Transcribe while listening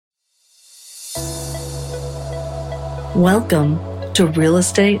Welcome to Real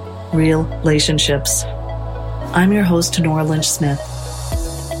Estate, Real Relationships. I'm your host, Nora Lynch Smith.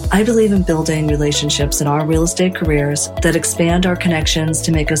 I believe in building relationships in our real estate careers that expand our connections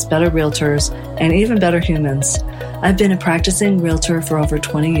to make us better realtors and even better humans. I've been a practicing realtor for over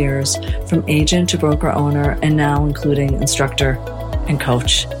 20 years, from agent to broker owner, and now including instructor and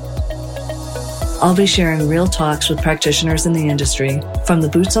coach. I'll be sharing real talks with practitioners in the industry, from the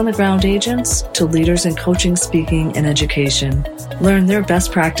boots on the ground agents to leaders in coaching, speaking, and education. Learn their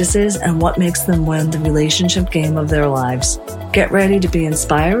best practices and what makes them win the relationship game of their lives. Get ready to be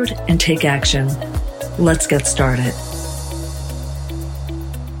inspired and take action. Let's get started.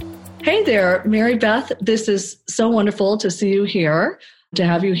 Hey there, Mary Beth. This is so wonderful to see you here, to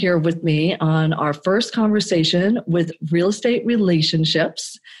have you here with me on our first conversation with real estate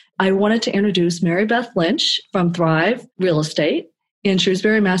relationships. I wanted to introduce Mary Beth Lynch from Thrive Real Estate in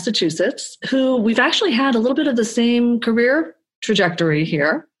Shrewsbury, Massachusetts, who we've actually had a little bit of the same career trajectory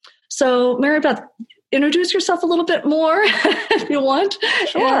here. So, Mary Beth, introduce yourself a little bit more if you want.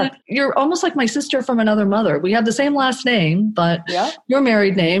 Sure. You're almost like my sister from another mother. We have the same last name, but your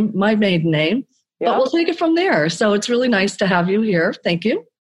married name, my maiden name, but we'll take it from there. So it's really nice to have you here. Thank you.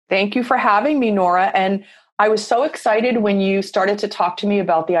 Thank you for having me, Nora. And I was so excited when you started to talk to me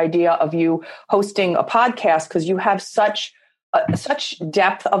about the idea of you hosting a podcast, because you have such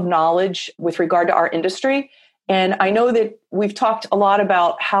depth of knowledge with regard to our industry. And I know that we've talked a lot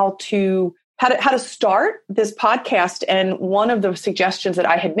about how to start this podcast. And one of the suggestions that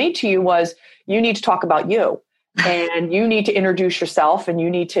I had made to you was you need to talk about you and you need to introduce yourself and you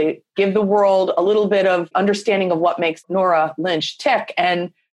need to give the world a little bit of understanding of what makes Nora Lynch tick.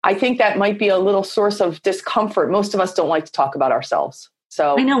 And I think that might be a little source of discomfort. Most of us don't like to talk about ourselves.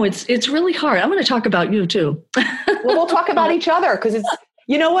 So I know it's really hard. I'm going to talk about you too. Well, we'll talk about each other because it's,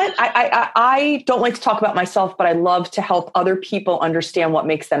 you know what? I don't like to talk about myself, but I love to help other people understand what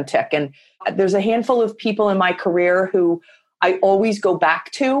makes them tick. And there's a handful of people in my career who I always go back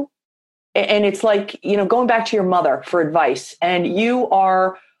to. And it's like, going back to your mother for advice. And you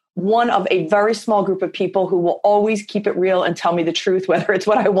are one of a very small group of people who will always keep it real and tell me the truth, whether it's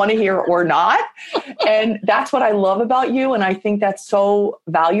what I want to hear or not. And that's what I love about you. And I think that's so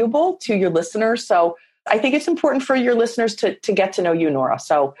valuable to your listeners. So I think it's important for your listeners to get to know you, Nora.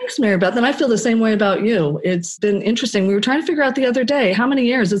 So thanks, Mary Beth. And I feel the same way about you. It's been interesting. We were trying to figure out the other day, how many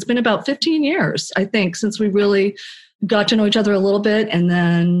years? It's been about 15 years, I think, since we really got to know each other a little bit. And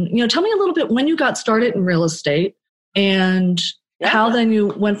then, tell me a little bit when you got started in real estate and how then you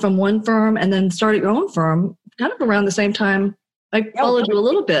went from one firm and then started your own firm kind of around the same time. I followed you a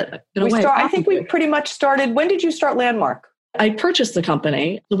little bit. I think we pretty much started. When did you start Landmark? I purchased the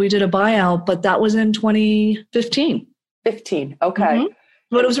company. So we did a buyout, but that was in 2015. 15. Okay. Mm-hmm.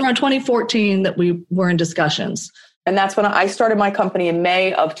 But it was around 2014 that we were in discussions. And that's when I started my company in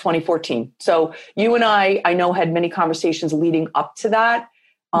May of 2014. So you and I know, had many conversations leading up to that.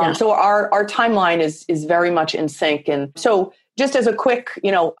 So our timeline is very much in sync. And so just as a quick,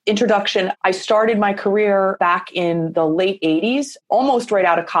 introduction, I started my career back in the late 80s, almost right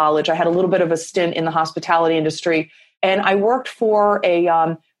out of college. I had a little bit of a stint in the hospitality industry, and I worked for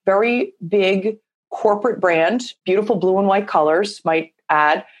a very big corporate brand, beautiful blue and white colors, might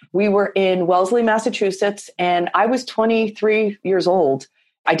add. We were in Wellesley, Massachusetts, and I was 23 years old.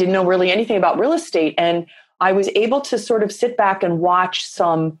 I didn't know really anything about real estate, and I was able to sort of sit back and watch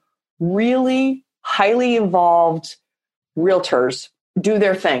some really highly involved realtors do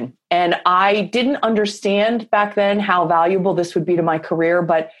their thing. And I didn't understand back then how valuable this would be to my career,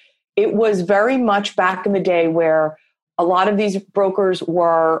 but it was very much back in the day where a lot of these brokers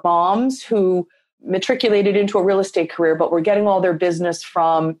were moms who matriculated into a real estate career, but were getting all their business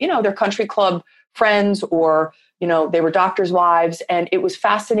from, their country club friends or, they were doctors' wives. And it was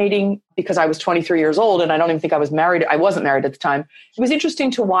fascinating because I was 23 years old and I don't even think I was married. I wasn't married at the time. It was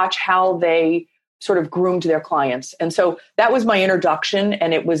interesting to watch how they sort of groomed their clients. And so that was my introduction.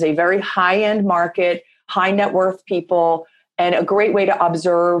 And it was a very high-end market, high net worth people, and a great way to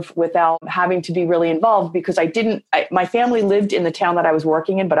observe without having to be really involved because my family lived in the town that I was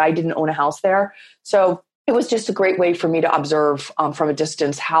working in, but I didn't own a house there. So it was just a great way for me to observe from a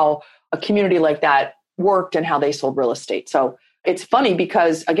distance how a community like that worked and how they sold real estate. So it's funny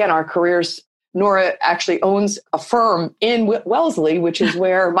because, again, our careers, Nora actually owns a firm in Wellesley, which is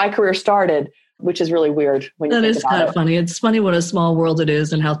where my career started, which is really weird when you think about it. That is kind of funny. It's funny what a small world it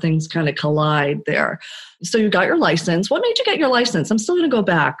is and how things kind of collide there. So you got your license. What made you get your license? I'm still going to go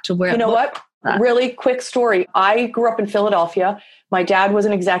back to where... You know what? Really quick story. I grew up in Philadelphia. My dad was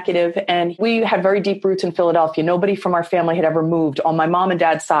an executive and we had very deep roots in Philadelphia. Nobody from our family had ever moved on my mom and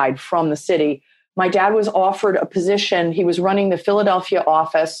dad's side from the city my dad was offered a position. He was running the Philadelphia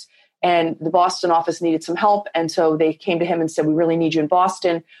office, and the Boston office needed some help. And so they came to him and said, we really need you in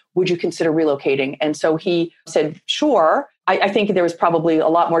Boston. Would you consider relocating? And so he said, sure. I think there was probably a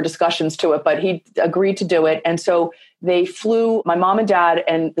lot more discussions to it, but he agreed to do it. And so they flew my mom and dad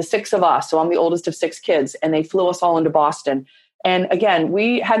and the 6 of us. So I'm the oldest of 6 kids, and they flew us all into Boston. And again,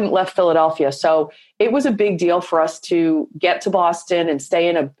 we hadn't left Philadelphia. So it was a big deal for us to get to Boston and stay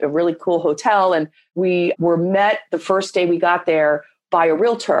in a really cool hotel. And we were met the first day we got there by a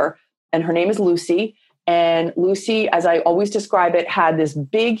realtor, and her name is Lucy. And Lucy, as I always describe it, had this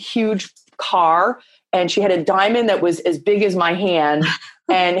big, huge car, and she had a diamond that was as big as my hand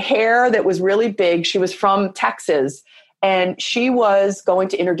and hair that was really big. She was from Texas, and she was going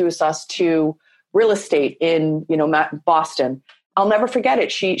to introduce us to real estate in, Boston. I'll never forget it.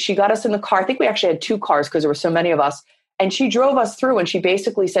 She got us in the car. I think we actually had 2 cars because there were so many of us. And she drove us through, and she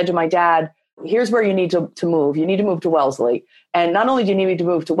basically said to my dad, here's where you need to move. You need to move to Wellesley. And not only do you need to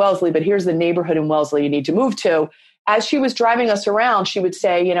move to Wellesley, but here's the neighborhood in Wellesley you need to move to. As she was driving us around, she would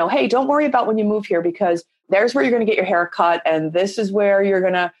say, hey, don't worry about when you move here, because there's where you're going to get your hair cut. And this is where you're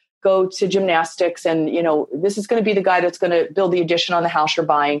going to go to gymnastics. And, this is going to be the guy that's going to build the addition on the house you're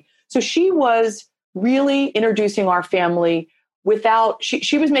buying. So she was really introducing our family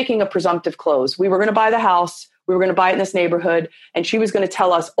she was making a presumptive close. We were going to buy the house. We were going to buy it in this neighborhood. And she was going to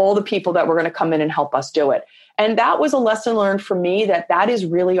tell us all the people that were going to come in and help us do it. And that was a lesson learned for me, that is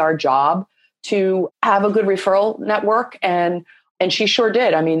really our job, to have a good referral network. And she sure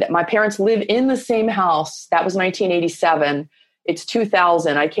did. I mean, my parents live in the same house. That was 1987. It's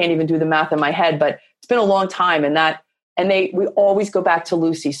 2000. I can't even do the math in my head, but it's been a long time. We always go back to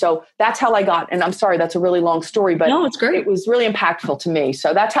Lucy. So that's how I got, and I'm sorry, that's a really long story, but no, it's great. It was really impactful to me.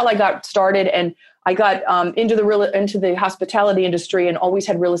 So that's how I got started. And I got into the hospitality industry, and always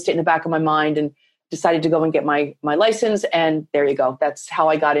had real estate in the back of my mind, and decided to go and get my license. And there you go. That's how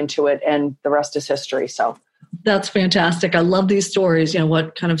I got into it. And the rest is history. So that's fantastic. I love these stories,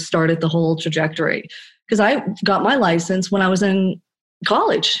 what kind of started the whole trajectory. Because I got my license when I was in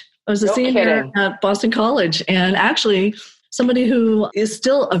college. I was a senior at Boston College. And actually, somebody who is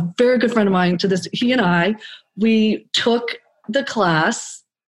still a very good friend of mine to this, he and I, we took the class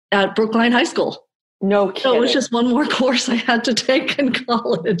at Brookline High School. No kidding. So it was just one more course I had to take in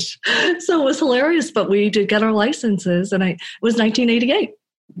college. So it was hilarious, but we did get our licenses, and it was 1988.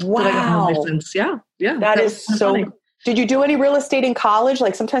 Wow. That I got my license. Yeah. That is so funny. Did you do any real estate in college?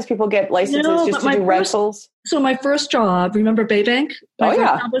 Like sometimes people get licenses just to do rentals. So my first job, remember Baybank? My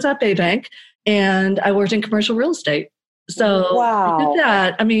first job was at Baybank, and I worked in commercial real estate. So I did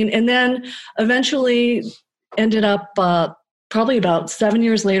that. I mean, and then eventually ended up probably about 7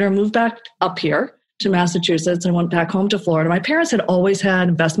 years later, moved back up here to Massachusetts. I went back home to Florida. My parents had always had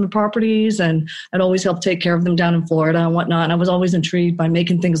investment properties, and I'd always helped take care of them down in Florida and whatnot. And I was always intrigued by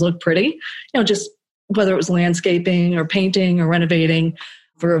making things look pretty, just whether it was landscaping or painting or renovating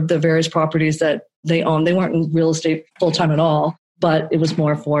for the various properties that they owned. They weren't in real estate full-time at all, but it was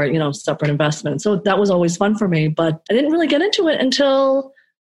more for, separate investment. So that was always fun for me, but I didn't really get into it until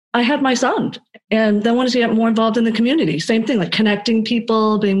I had my son, and then wanted to get more involved in the community. Same thing, like connecting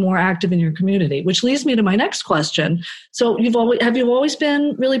people, being more active in your community, which leads me to my next question. So have you always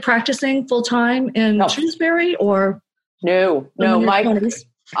been really practicing full time in Shrewsbury, or? No,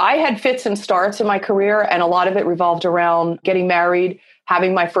 I had fits and starts in my career, and a lot of it revolved around getting married,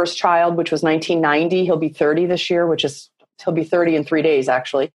 having my first child, which was 1990. He'll be 30 this year, he'll be 30 in 3 days,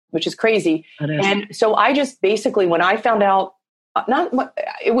 actually, which is crazy. And so I just basically, when I found out,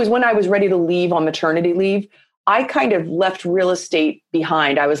 it was when I was ready to leave on maternity leave, I kind of left real estate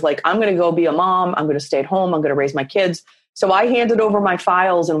behind. I was like, I'm going to go be a mom. I'm going to stay at home. I'm going to raise my kids. So I handed over my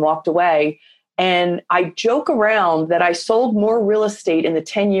files and walked away. And I joke around that I sold more real estate in the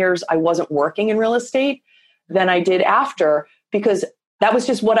 10 years I wasn't working in real estate than I did after, because that was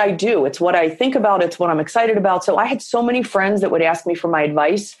just what I do. It's what I think about. It's what I'm excited about. So I had so many friends that would ask me for my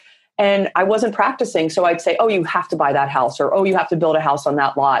advice, and I wasn't practicing. So I'd say, oh, you have to buy that house, or, oh, you have to build a house on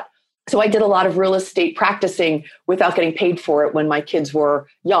that lot. So I did a lot of real estate practicing without getting paid for it when my kids were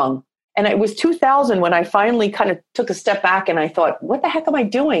young. And it was 2000 when I finally kind of took a step back, and I thought, what the heck am I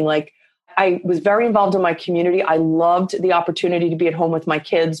doing? Like, I was very involved in my community. I loved the opportunity to be at home with my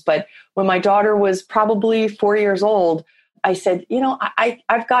kids. But when my daughter was probably 4 years old, I said,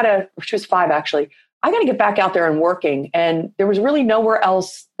 I've got to, she was 5 actually, I got to get back out there and working. And there was really nowhere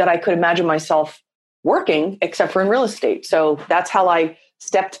else that I could imagine myself working except for in real estate. So that's how I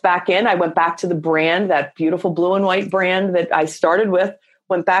stepped back in. I went back to the brand, that beautiful blue and white brand that I started with,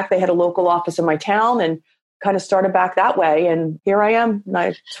 went back. They had a local office in my town, and kind of started back that way. And here I am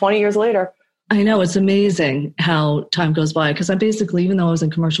 20 years later. I know, it's amazing how time goes by, because I basically, even though I was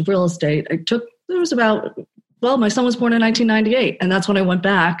in commercial real estate, my son was born in 1998, and that's when I went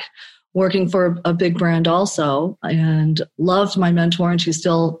back working for a big brand also, and loved my mentor. And she's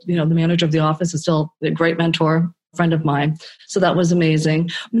still, the manager of the office is still a great mentor, friend of mine. So that was amazing.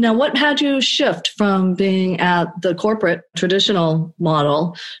 Now, what had you shift from being at the corporate traditional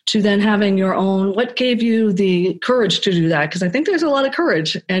model to then having your own? What gave you the courage to do that? Because I think there's a lot of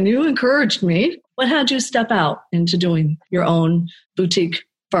courage, and you encouraged me. What had you step out into doing your own boutique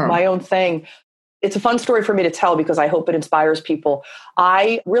firm? My own thing. It's a fun story for me to tell because I hope it inspires people.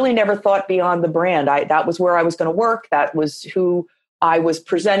 I really never thought beyond the brand. That was where I was going to work. That was who I was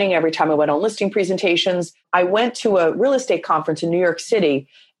presenting every time I went on listing presentations. I went to a real estate conference in New York City,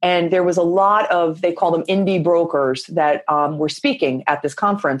 and there was a lot of, they call them indie brokers, that were speaking at this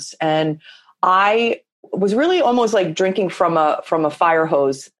conference. And I was really almost like drinking from a fire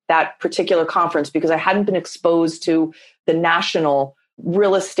hose that particular conference, because I hadn't been exposed to the national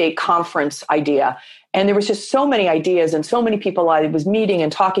real estate conference idea. And there was just so many ideas and so many people I was meeting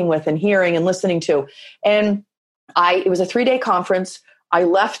and talking with and hearing and listening to. And it was a 3-day conference. I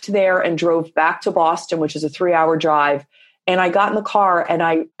left there and drove back to Boston, which is a 3-hour drive. And I got in the car and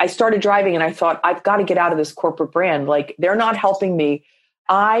I started driving, and I thought, I've got to get out of this corporate brand. Like, they're not helping me.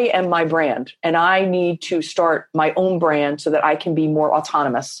 I am my brand, and I need to start my own brand so that I can be more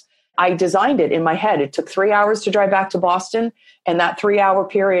autonomous. I designed it in my head. It took 3 hours to drive back to Boston. And that 3-hour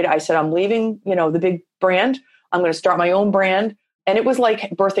period, I said, I'm leaving, the big brand. I'm going to start my own brand. And it was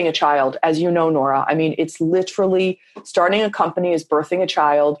like birthing a child, as you know, Nora. I mean, it's literally starting a company is birthing a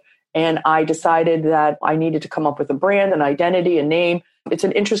child. And I decided that I needed to come up with a brand, an identity, a name. It's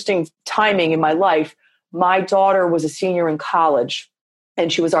an interesting timing in my life. My daughter was a senior in college,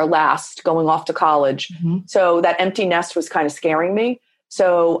 and she was our last going off to college. Mm-hmm. So that empty nest was kind of scaring me.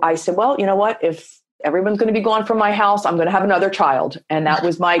 So I said, well, you know what? If everyone's going to be gone from my house, I'm going to have another child. And that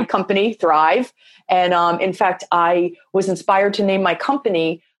was my company, Thrive. And in fact, I was inspired to name my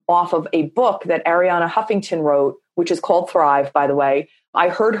company off of a book that Arianna Huffington wrote, which is called Thrive, by the way. I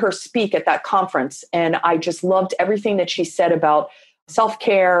heard her speak at that conference, and I just loved everything that she said about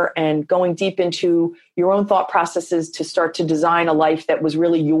self-care and going deep into your own thought processes to start to design a life that was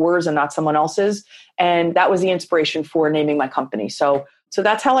really yours and not someone else's. And that was the inspiration for naming my company. So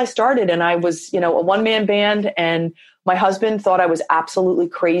that's how I started. And I was, a one-man band, and my husband thought I was absolutely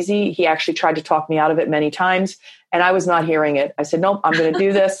crazy. He actually tried to talk me out of it many times, and I was not hearing it. I said, nope, I'm going to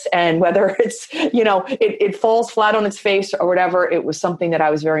do this. And whether it's, it falls flat on its face or whatever, it was something that I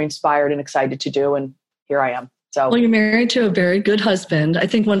was very inspired and excited to do. And here I am. So, well, you're married to a very good husband. I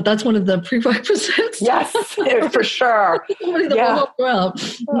think that's one of the prerequisites. Yes, for sure. Somebody that will help you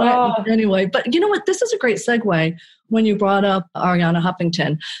out. Anyway, but you know what? This is a great segue when you brought up Arianna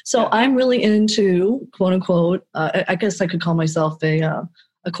Huffington. So I'm really into, quote unquote, I guess I could call myself a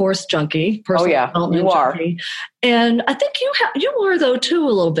course junkie, personal development junkie. And I think you were though too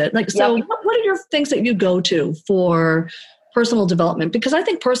a little bit. Like, so what are your things that you go to for personal development? Because I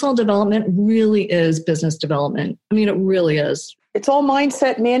think personal development really is business development. I mean, it really is. It's all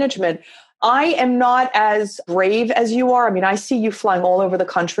mindset management. I am not as brave as you are. I mean, I see you flying all over the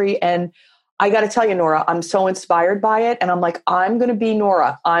country, and I got to tell you, Nora, I'm so inspired by it. And I'm like, I'm going to be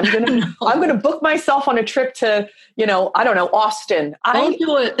Nora. I'm going to book myself on a trip to, I don't know, Austin. Don't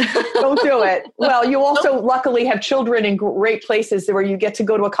do it. Don't do it. Well, you also luckily have children in great places where you get to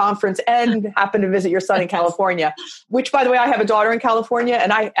go to a conference and happen to visit your son in California, which, by the way, I have a daughter in California,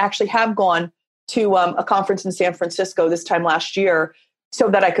 and I actually have gone to a conference in San Francisco this time last year so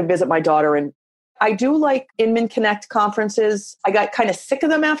that I could visit my daughter. And I do like Inman Connect conferences. I got kind of sick of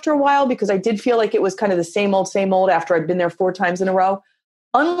them after a while because I did feel like it was kind of the same old after I'd been there 4 times in a row.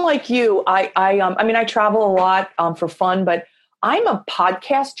 Unlike you, I travel a lot for fun, but I'm a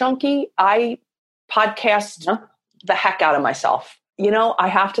podcast junkie. I podcast the heck out of myself. I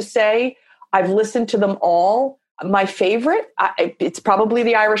have to say, I've listened to them all. My favorite, it's probably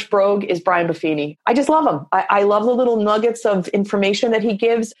the Irish Brogue, is Brian Buffini. I just love him. I love the little nuggets of information that he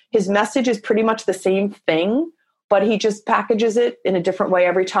gives. His message is pretty much the same thing, but he just packages it in a different way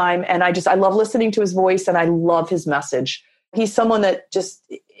every time. And I love listening to his voice, and I love his message. He's someone that just,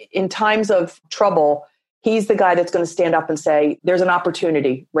 in times of trouble, he's the guy that's going to stand up and say, there's an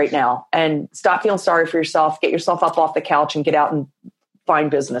opportunity right now, and stop feeling sorry for yourself, get yourself up off the couch and get out and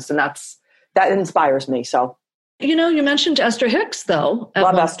find business. And that inspires me. So. You mentioned Esther Hicks, though.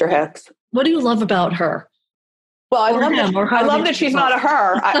 Love Esther Hicks. What do you love about her? Well, I love that she's not a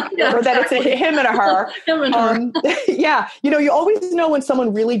her, or that it's a him and a her. Yeah. You always know when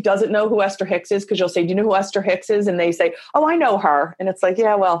someone really doesn't know who Esther Hicks is, because you'll say, do you know who Esther Hicks is? And they say, oh, I know her. And it's like,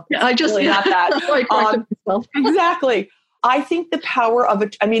 yeah, well, I just really not that. Exactly. I think the power of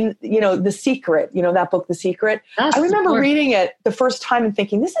it, The Secret, that book, The Secret. I remember reading it the first time and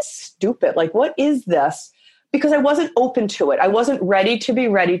thinking, this is stupid. Like, what is this? Because I wasn't open to it. I wasn't ready to be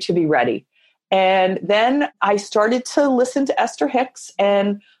ready. And then I started to listen to Esther Hicks,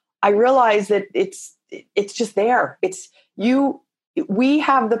 and I realized that it's just there. We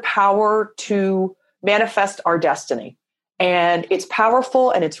have the power to manifest our destiny, and it's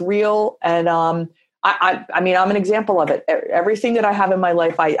powerful and it's real. And I'm an example of it. Everything that I have in my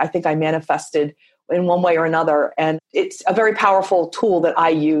life, I think I manifested in one way or another. And it's a very powerful tool that I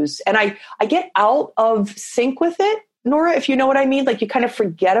use. And I get out of sync with it, Nora, if you know what I mean. Like, you kind of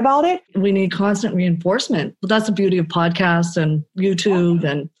forget about it. We need constant reinforcement. Well, that's the beauty of podcasts and YouTube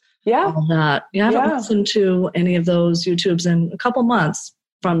and all that. I haven't listened to any of those YouTubes in a couple months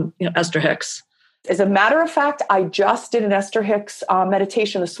from Esther Hicks. As a matter of fact, I just did an Esther Hicks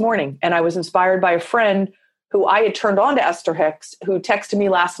meditation this morning, and I was inspired by a friend who I had turned on to Esther Hicks, who texted me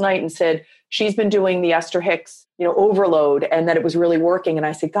last night and said she's been doing the Esther Hicks overload, and that it was really working. And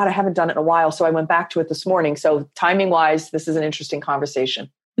I said, God, I haven't done it in a while. So I went back to it this morning. So timing wise, this is an interesting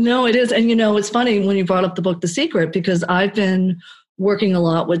conversation. No, it is. And it's funny when you brought up the book, The Secret, because I've been working a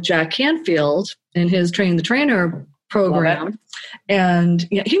lot with Jack Canfield in his Train the Trainer program. And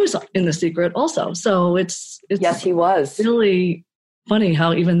he was in The Secret also. So it's yes, he was. Really funny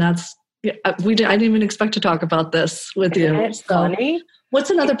how even that's, I didn't even expect to talk about this with you. It's funny. What's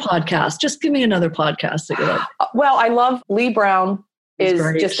another podcast? Just give me another podcast that you like. Well, I love Lee Brown. Is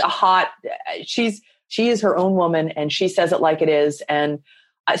just a hot. She is her own woman, and she says it like it is. And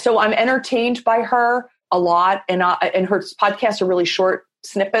so I'm entertained by her a lot, and her podcasts are really short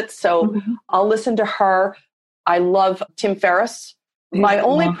snippets. So I'll listen to her. I love Tim Ferriss. My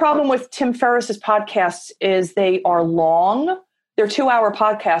only problem with Tim Ferriss's podcasts is they are long. They're 2-hour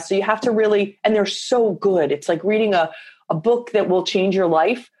podcasts, so you have to really, and they're so good. It's like reading a book that will change your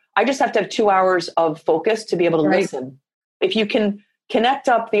life. I just have to have 2 hours of focus to be able to listen. If you can connect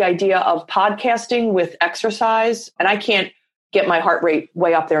up the idea of podcasting with exercise, and I can't get my heart rate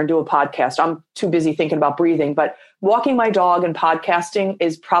way up there and do a podcast. I'm too busy thinking about breathing, but walking my dog and podcasting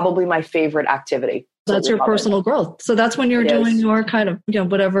is probably my favorite activity. That's your personal growth. So that's when you're doing your kind of,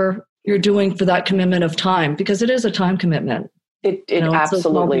 whatever you're doing for that commitment of time, because it is a time commitment. It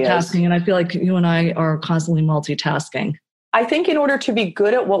absolutely is. And I feel like you and I are constantly multitasking. I think in order to be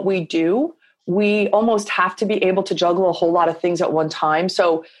good at what we do, we almost have to be able to juggle a whole lot of things at one time.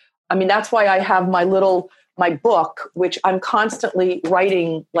 So, that's why I have my book, which I'm constantly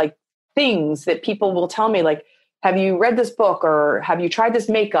writing like things that people will tell me, like, have you read this book, or have you tried this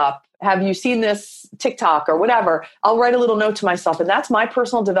makeup? Have you seen this TikTok or whatever? I'll write a little note to myself, and that's my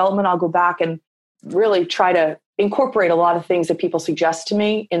personal development. I'll go back and really try to incorporate a lot of things that people suggest to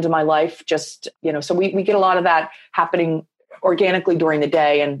me into my life. Just, so we get a lot of that happening organically during the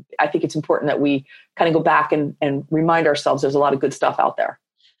day. And I think it's important that we kind of go back and remind ourselves there's a lot of good stuff out there.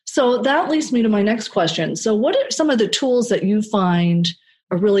 So that leads me to my next question. So what are some of the tools that you find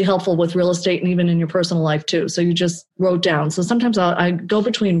are really helpful with real estate and even in your personal life too? So you just wrote down. So sometimes I go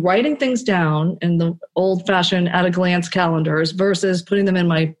between writing things down in the old fashioned at a glance calendars versus putting them in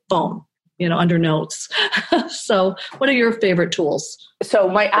my phone, under notes. So what are your favorite tools? So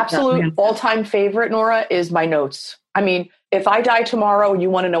my absolute all-time favorite, Nora, is my notes. If I die tomorrow and you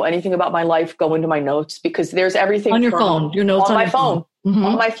want to know anything about my life, go into my notes, because there's everything on your phone, your notes on my phone.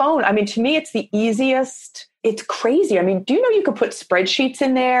 On my phone. To me, it's the easiest. It's crazy. do you know you can put spreadsheets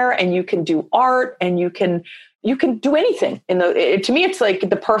in there, and you can do art, and you can do anything to me, it's like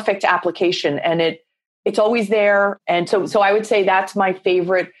the perfect application, and it's always there. And so I would say that's my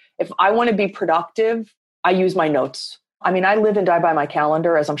favorite. If I want to be productive, I use my notes. I live and die by my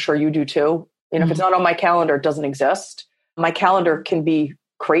calendar, as I'm sure you do too. If it's not on my calendar, it doesn't exist. My calendar can be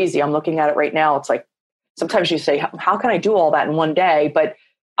crazy. I'm looking at it right now. It's like, sometimes you say, how can I do all that in one day? But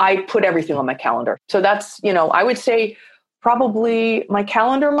I put everything on my calendar. So that's, I would say probably my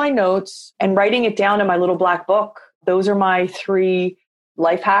calendar, my notes, and writing it down in my little black book. Those are my 3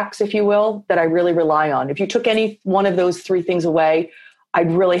 life hacks, if you will, that I really rely on. If you took any one of those 3 things away,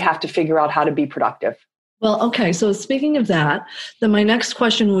 I'd really have to figure out how to be productive. Well, okay. So speaking of that, then my next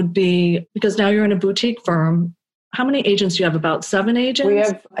question would be, because now you're in a boutique firm, how many agents do you have? About 7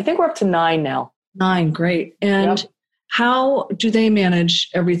 agents? I think we're up to 9 now. 9, great. And how do they manage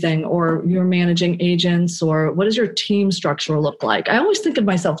everything, or you're managing agents, or what does your team structure look like? I always think of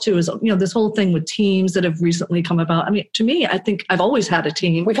myself too as, this whole thing with teams that have recently come about. I mean, to me, I think I've always had a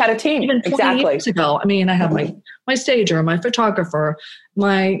team. We've had a team. Even 20 years ago. I mean, I had my stager, my photographer,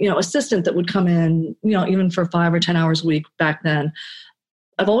 my, assistant that would come in, even for 5 or 10 hours a week back then.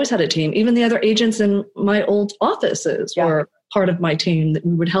 I've always had a team. Even the other agents in my old offices were part of my team, that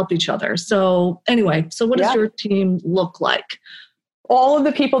we would help each other. So anyway, what does your team look like? All of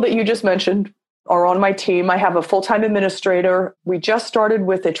the people that you just mentioned are on my team. I have a full-time administrator. We just started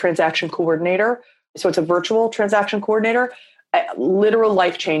with a transaction coordinator. So it's a virtual transaction coordinator, a literal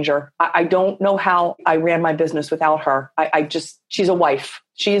life changer. I don't know how I ran my business without her. She's a wife.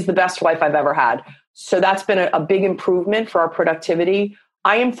 She is the best wife I've ever had. So that's been a big improvement for our productivity.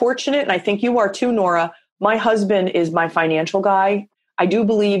 I am fortunate, and I think you are too, Nora. My husband is my financial guy. I do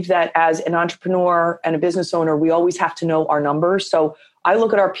believe that as an entrepreneur and a business owner, we always have to know our numbers. So I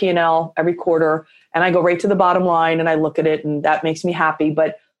look at our P&L every quarter and I go right to the bottom line and I look at it, and that makes me happy.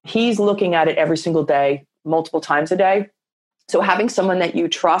 But he's looking at it every single day, multiple times a day. So having someone that you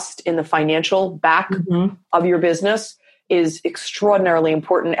trust in the financial back of your business is extraordinarily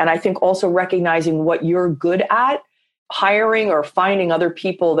important. And I think also recognizing what you're good at, hiring or finding other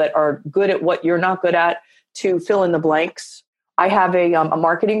people that are good at what you're not good at to fill in the blanks. I have a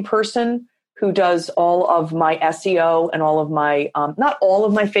marketing person who does all of my SEO and all of my, not all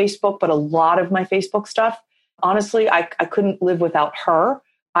of my Facebook, but a lot of my Facebook stuff. Honestly, I couldn't live without her.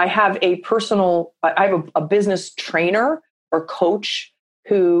 I have I have a business trainer or coach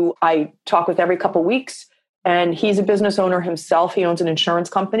who I talk with every couple of weeks, and he's a business owner himself. He owns an insurance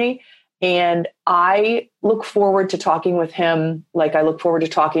company. And I look forward to talking with him like I look forward to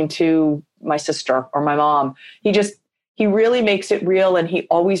talking to my sister or my mom. He really makes it real, and he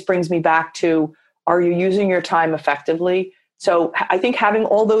always brings me back to, are you using your time effectively? So I think having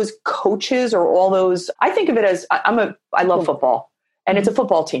all those coaches or all those, I think of it as I love football, and it's a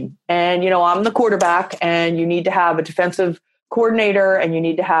football team. And, I'm the quarterback, and you need to have a defensive coordinator, and you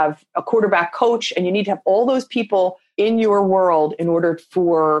need to have a quarterback coach, and you need to have all those people in your world in order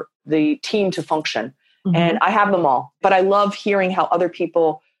for the team to function. And I have them all, but I love hearing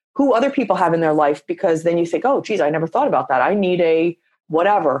who other people have in their life, because then you think, oh, geez, I never thought about that. I need a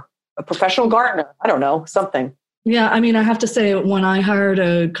professional gardener. I don't know, something. Yeah. I mean, I have to say, when I hired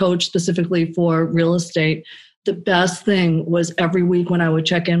a coach specifically for real estate, the best thing was every week when I would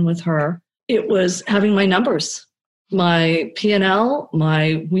check in with her, it was having my numbers, my P&L,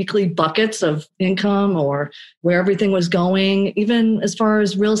 my weekly buckets of income, or where everything was going, even as far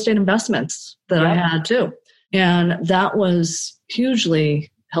as real estate investments that I had too. And that was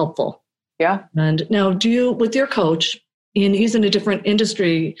hugely helpful. Yeah. And now, with your coach, and he's in a different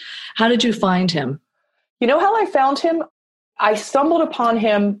industry, how did you find him? You know how I found him? I stumbled upon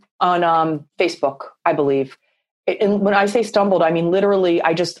him on Facebook, I believe. And when I say stumbled, I mean literally,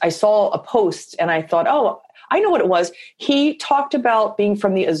 I saw a post and I thought, oh, I know what it was. He talked about being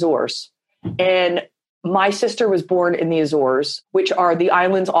from the Azores. And my sister was born in the Azores, which are the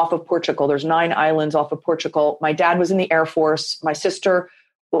islands off of Portugal. There's 9 islands off of Portugal. My dad was in the Air Force. My sister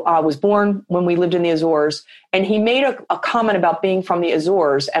was born when we lived in the Azores. And he made a comment about being from the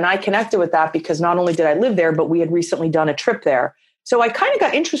Azores. And I connected with that because not only did I live there, but we had recently done a trip there. So I kind of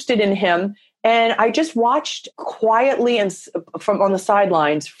got interested in him. And I just watched quietly and from on the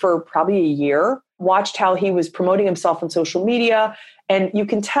sidelines for probably a year, watched how he was promoting himself on social media. And you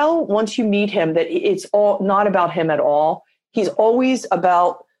can tell once you meet him that it's all not about him at all. He's always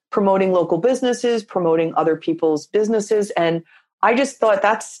about promoting local businesses, promoting other people's businesses. And I just thought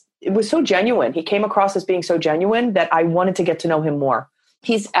it was so genuine. He came across as being so genuine that I wanted to get to know him more.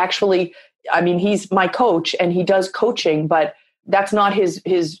 He's actually, he's my coach and he does coaching, but that's not his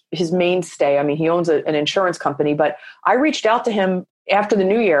mainstay. I mean, he owns an insurance company, but I reached out to him after the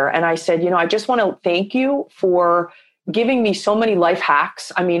new year and I said, I just want to thank you for giving me so many life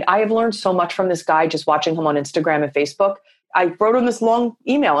hacks. I mean, I have learned so much from this guy just watching him on Instagram and Facebook. I wrote him this long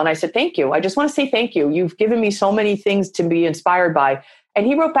email and I said, thank you. I just want to say thank you. You've given me so many things to be inspired by. And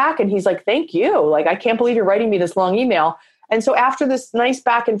he wrote back and he's like, thank you. Like, I can't believe you're writing me this long email. And so after this nice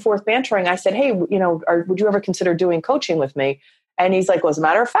back and forth bantering, I said, hey, would you ever consider doing coaching with me? And he's like, well, as a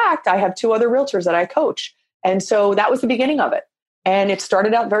matter of fact, I have 2 other realtors that I coach. And so that was the beginning of it. And it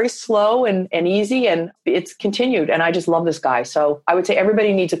started out very slow and easy, and it's continued. And I just love this guy. So I would say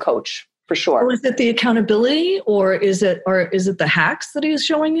everybody needs a coach for sure. Or is it the accountability or is it the hacks that he's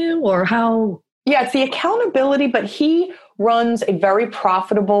showing you or how? Yeah, it's the accountability, but he runs a very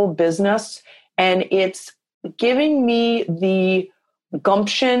profitable business and it's giving me the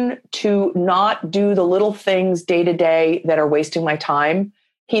gumption to not do the little things day to day that are wasting my time.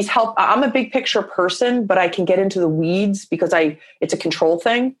 I'm a big picture person, but I can get into the weeds because it's a control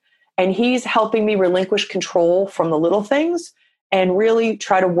thing. And he's helping me relinquish control from the little things and really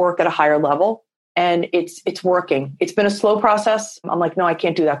try to work at a higher level. And it's working. It's been a slow process. I'm like, no, I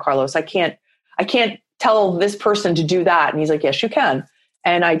can't do that, Carlos. I can't tell this person to do that. And he's like, yes, you can.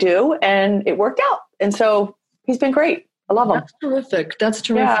 And I do. And it worked out. And so he's been great. I love him. That's terrific. That's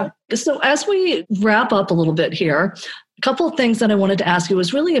terrific. Yeah. So as we wrap up a little bit here, a couple of things that I wanted to ask you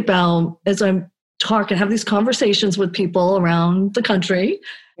was really about, as I'm talking, have these conversations with people around the country,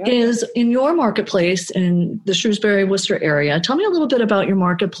 is in your marketplace in the Shrewsbury, Worcester area. Tell me a little bit about your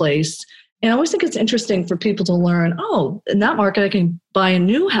marketplace. And I always think it's interesting for people to learn, in that market, I can buy a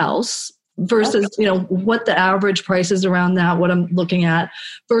new house versus, what the average price is around that, what I'm looking at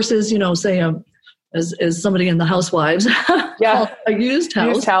versus, say, as somebody in the housewives, a used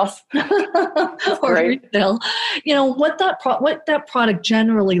house, or retail, what that product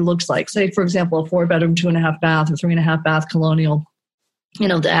generally looks like. Say, for example, a 4-bedroom, 2.5 bath or 3.5 bath colonial,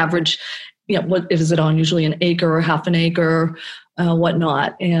 the average, what is it on? Usually an acre or half an acre,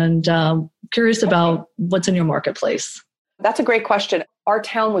 whatnot. And curious about what's in your marketplace. That's a great question. Our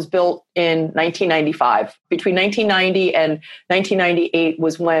town was built in 1995. Between 1990 and 1998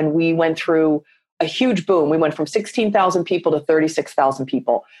 was when we went through a huge boom. We went from 16,000 people to 36,000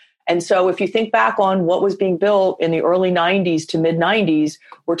 people. And so if you think back on what was being built in the early 90s to mid 90s,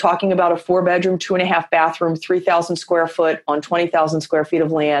 we're talking about a 4-bedroom, 2.5 bathroom, 3,000 square foot on 20,000 square feet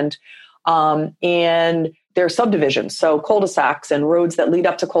of land. And they're subdivisions, so cul-de-sacs and roads that lead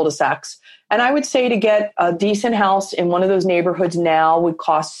up to cul-de-sacs. And I would say to get a decent house in one of those neighborhoods now would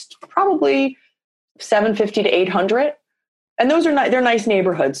cost probably $750 to $800. And those are they're nice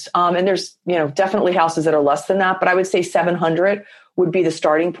neighborhoods. And there's, definitely houses that are less than that, but I would say 700 would be the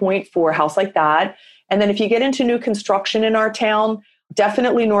starting point for a house like that. And then if you get into new construction in our town,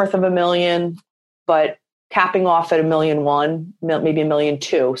 definitely north of $1 million, but capping off at $1.1 million, maybe $1.2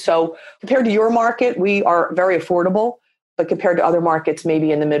 million. So compared to your market, we are very affordable, but compared to other markets,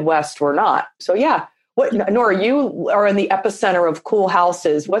 maybe in the Midwest, we're not. So yeah, Nora, you are in the epicenter of cool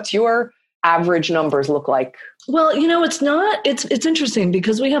houses. What's your average numbers look like? Well, it's interesting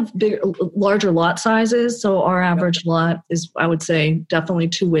because we have larger lot sizes. So our average lot is, I would say, definitely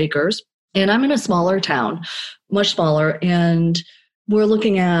 2 acres. And I'm in a smaller town, much smaller. And we're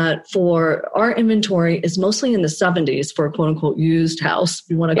looking at, for our inventory is mostly in the 70s for a quote unquote used house, if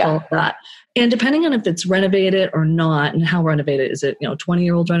you want to call it that. And depending on if it's renovated or not and how renovated, is it,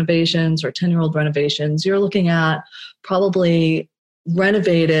 20-year-old renovations or 10-year-old renovations, you're looking at probably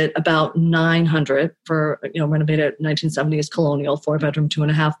renovated about 900 for, renovated 1970s colonial, 4-bedroom,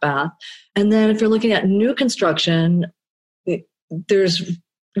 2.5 bath. And then if you're looking at new construction,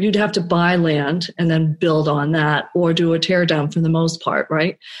 you'd have to buy land and then build on that or do a tear down for the most part,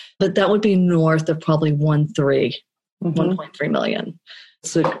 right? But that would be north of probably 1.3 million.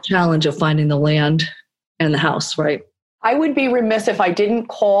 It's a challenge of finding the land and the house, right? I would be remiss if I didn't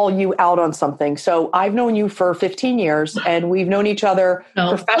call you out on something. So I've known you for 15 years and we've known each other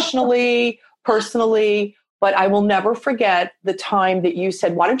professionally, personally, but I will never forget the time that you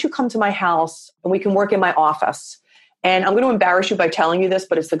said, why don't you come to my house and we can work in my office? And I'm going to embarrass you by telling you this,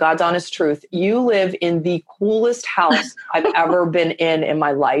 but it's the God's honest truth. You live in the coolest house I've ever been in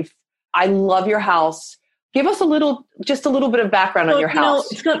my life. I love your house. Give us just a little bit of background on your house.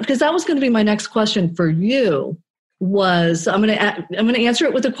 Because that was going to be my next question for you. I'm going to answer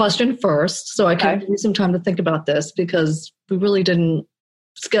it with a question first, so I can give you some time to think about this, because we really didn't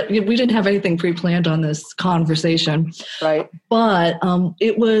have anything pre-planned on this conversation. Right. But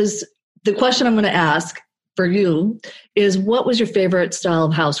it was the question I'm going to ask for you is, what was your favorite style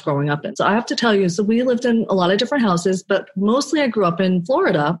of house growing up in? So I have to tell you, so we lived in a lot of different houses, but mostly I grew up in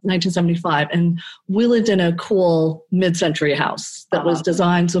Florida, 1975, and we lived in a cool mid-century house that was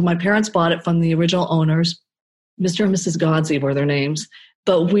designed. So my parents bought it from the original owners. Mr. and Mrs. Godsey were their names,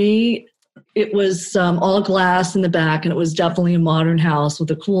 but it was all glass in the back, and it was definitely a modern house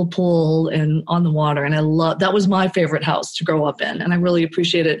with a cool pool and on the water. And that was my favorite house to grow up in. And I really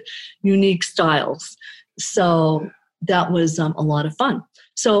appreciated unique styles. So that was a lot of fun.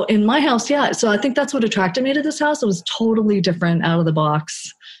 So in my house, so I think that's what attracted me to this house. It was totally different, out of the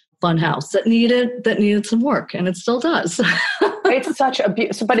box, fun house that needed some work, and it still does.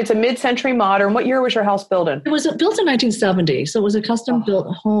 It's but it's a mid-century modern. What year was your house built in? It was built in 1970. So it was a custom-built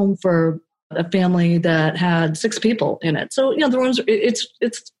home for a family that had 6 people in it. So, the rooms, it's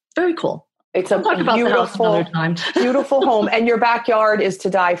very cool. It's a beautiful home. And your backyard is to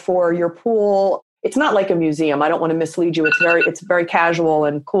die for. Your pool it's not like a museum. I don't want to mislead you. It's very casual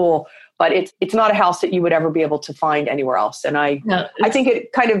and cool, but it's not a house that you would ever be able to find anywhere else. And I think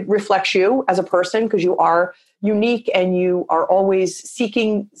it kind of reflects you as a person, because you are unique and you are always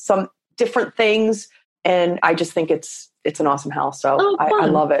seeking some different things. And I just think it's an awesome house. So I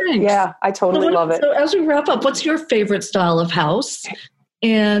love it. Thanks. Yeah, I totally love it. So as we wrap up, what's your favorite style of house?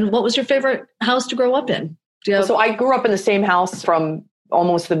 And what was your favorite house to grow up in? So I grew up in the same house from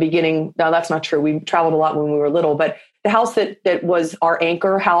almost the beginning. No, that's not true. We traveled a lot when we were little, but the house that was our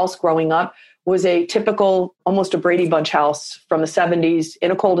anchor house growing up was a typical, almost a Brady Bunch house from the 70s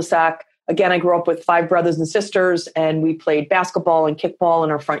in a cul-de-sac. Again, I grew up with 5 brothers and sisters, and we played basketball and kickball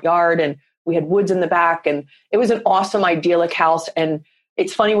in our front yard, and we had woods in the back, and it was an awesome, idyllic house. And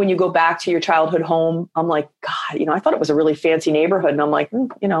it's funny when you go back to your childhood home, I'm like, God, I thought it was a really fancy neighborhood. And I'm like,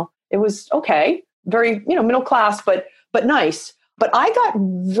 it was okay. Very, middle class, but nice. But I got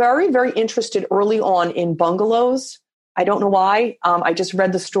very, very interested early on in bungalows. I don't know why. I just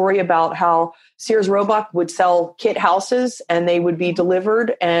read the story about how Sears Roebuck would sell kit houses, and they would be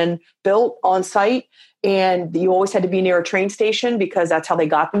delivered and built on site. And you always had to be near a train station because that's how they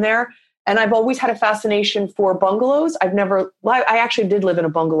got them there. And I've always had a fascination for bungalows. I actually did live in a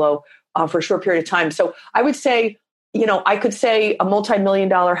bungalow for a short period of time. So I would say, I could say a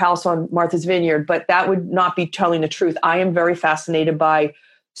multi-million-dollar house on Martha's Vineyard, but that would not be telling the truth. I am very fascinated by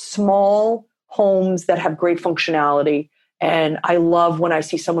small homes that have great functionality. And I love when I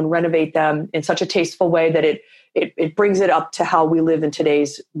see someone renovate them in such a tasteful way that it brings it up to how we live in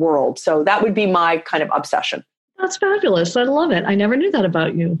today's world. So that would be my kind of obsession. That's fabulous. I love it. I never knew that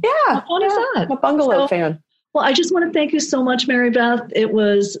about you. Yeah. How fun is that? I'm a bungalow fan. Well, I just want to thank you so much, Mary Beth. It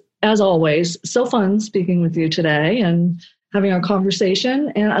was, as always, so fun speaking with you today and having our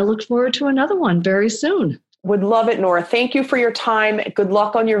conversation. And I look forward to another one very soon. Would love it, Nora. Thank you for your time. Good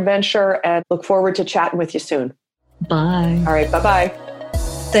luck on your venture, and look forward to chatting with you soon. Bye. All right. Bye-bye.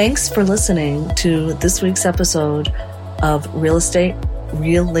 Thanks for listening to this week's episode of Real Estate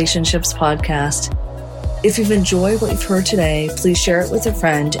Relationships Podcast. If you've enjoyed what you've heard today, please share it with a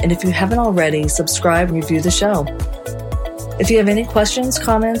friend. And if you haven't already, subscribe and review the show. If you have any questions,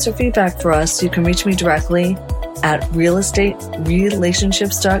 comments, or feedback for us, you can reach me directly at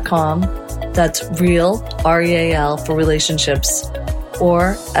realestaterelationships.com. That's real, R-E-A-L, for relationships,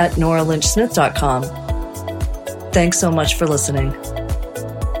 or at noralynchsmith.com. Thanks so much for listening.